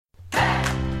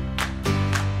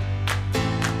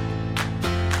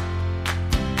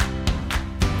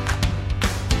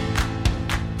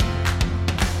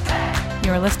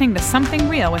You are listening to Something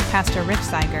Real with Pastor Rich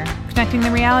Zeiger, connecting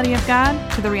the reality of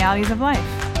God to the realities of life.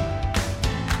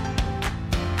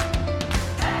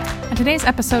 On today's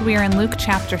episode, we are in Luke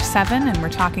chapter 7, and we're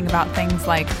talking about things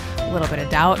like a little bit of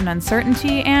doubt and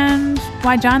uncertainty, and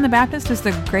why John the Baptist is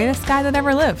the greatest guy that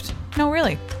ever lived. No,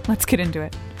 really. Let's get into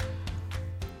it.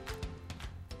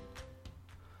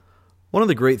 One of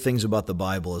the great things about the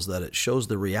Bible is that it shows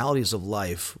the realities of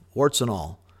life, warts and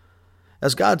all.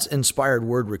 As God's inspired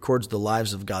word records the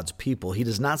lives of God's people, he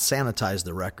does not sanitize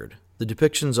the record. The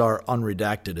depictions are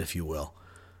unredacted, if you will.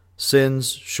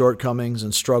 Sins, shortcomings,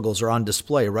 and struggles are on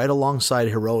display right alongside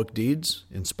heroic deeds,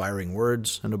 inspiring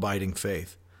words, and abiding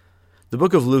faith. The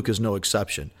book of Luke is no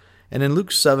exception, and in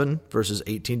Luke 7, verses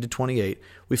 18 to 28,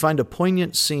 we find a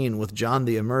poignant scene with John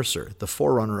the Immerser, the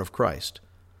forerunner of Christ.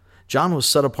 John was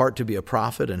set apart to be a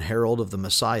prophet and herald of the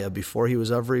Messiah before he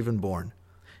was ever even born.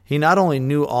 He not only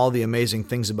knew all the amazing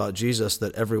things about Jesus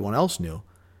that everyone else knew,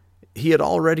 he had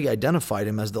already identified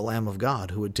him as the Lamb of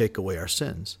God who would take away our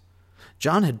sins.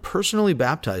 John had personally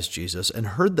baptized Jesus and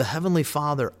heard the Heavenly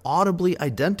Father audibly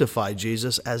identify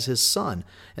Jesus as his Son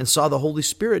and saw the Holy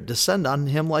Spirit descend on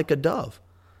him like a dove.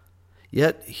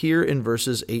 Yet here in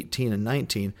verses 18 and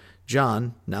 19,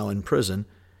 John, now in prison,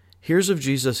 hears of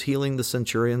Jesus healing the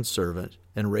centurion's servant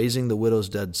and raising the widow's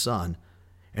dead son,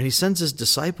 and he sends his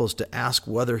disciples to ask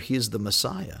whether he is the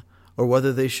Messiah or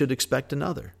whether they should expect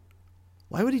another.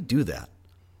 Why would he do that?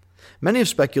 Many have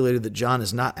speculated that John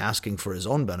is not asking for his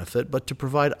own benefit, but to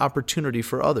provide opportunity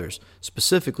for others,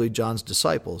 specifically John's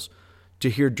disciples, to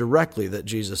hear directly that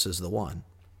Jesus is the one.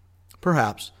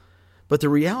 Perhaps, but the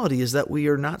reality is that we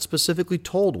are not specifically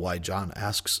told why John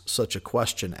asks such a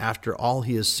question after all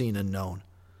he has seen and known.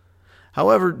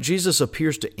 However, Jesus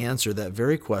appears to answer that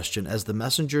very question as the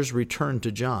messengers return to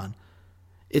John.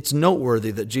 It's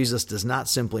noteworthy that Jesus does not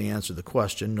simply answer the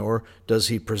question, nor does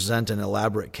he present an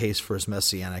elaborate case for his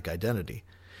messianic identity.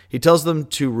 He tells them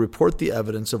to report the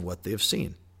evidence of what they have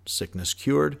seen: sickness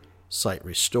cured, sight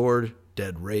restored,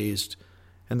 dead raised,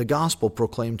 and the gospel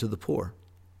proclaimed to the poor.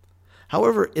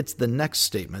 However, it's the next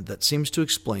statement that seems to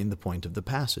explain the point of the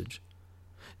passage.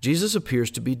 Jesus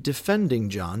appears to be defending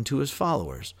John to his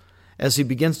followers, as he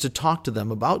begins to talk to them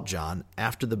about John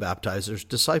after the baptizer's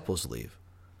disciples leave.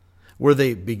 Were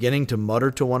they beginning to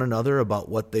mutter to one another about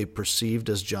what they perceived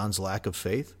as John's lack of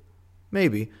faith?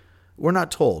 Maybe. We're not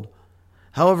told.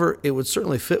 However, it would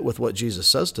certainly fit with what Jesus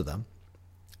says to them.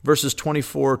 Verses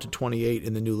 24 to 28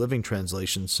 in the New Living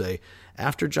Translation say,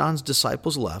 "After John's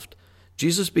disciples left,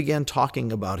 Jesus began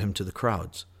talking about him to the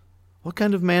crowds. 'What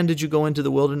kind of man did you go into the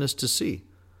wilderness to see?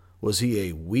 Was he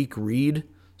a weak reed,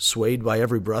 swayed by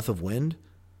every breath of wind?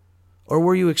 Or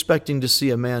were you expecting to see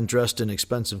a man dressed in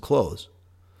expensive clothes?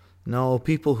 No,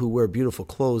 people who wear beautiful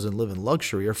clothes and live in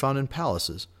luxury are found in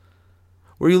palaces.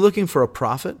 Were you looking for a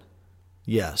prophet?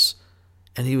 Yes,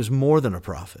 and he was more than a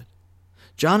prophet.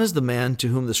 John is the man to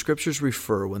whom the Scriptures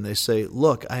refer when they say,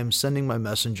 'Look, I am sending my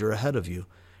messenger ahead of you,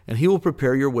 and he will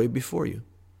prepare your way before you.'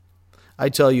 I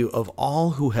tell you, of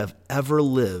all who have ever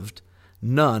lived,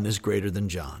 none is greater than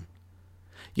John.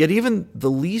 Yet even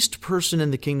the least person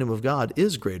in the kingdom of God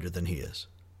is greater than he is."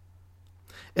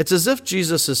 It's as if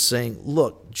Jesus is saying,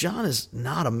 look, John is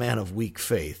not a man of weak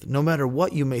faith, no matter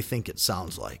what you may think it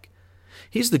sounds like.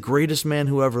 He's the greatest man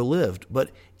who ever lived,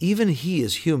 but even he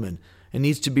is human and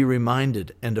needs to be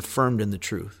reminded and affirmed in the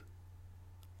truth.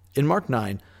 In Mark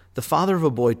 9, the father of a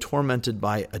boy tormented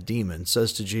by a demon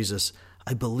says to Jesus,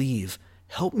 "I believe,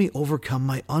 help me overcome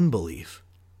my unbelief."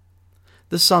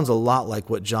 This sounds a lot like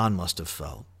what John must have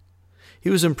felt. He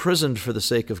was imprisoned for the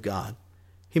sake of God.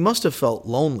 He must have felt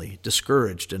lonely,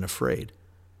 discouraged, and afraid.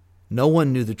 No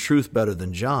one knew the truth better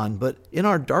than John, but in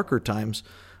our darker times,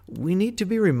 we need to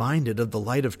be reminded of the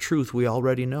light of truth we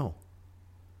already know.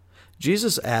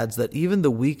 Jesus adds that even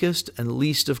the weakest and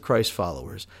least of Christ's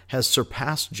followers has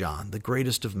surpassed John, the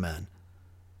greatest of men.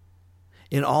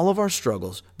 In all of our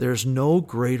struggles, there is no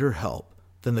greater help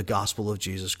than the gospel of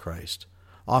Jesus Christ,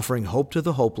 offering hope to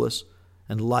the hopeless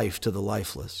and life to the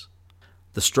lifeless.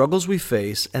 The struggles we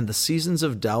face and the seasons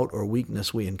of doubt or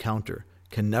weakness we encounter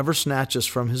can never snatch us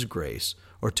from His grace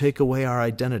or take away our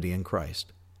identity in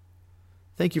Christ.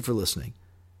 Thank you for listening,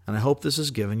 and I hope this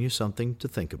has given you something to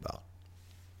think about.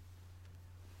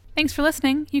 Thanks for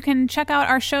listening. You can check out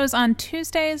our shows on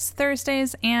Tuesdays,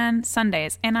 Thursdays, and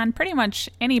Sundays, and on pretty much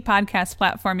any podcast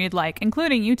platform you'd like,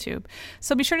 including YouTube.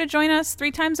 So be sure to join us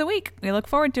 3 times a week. We look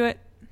forward to it.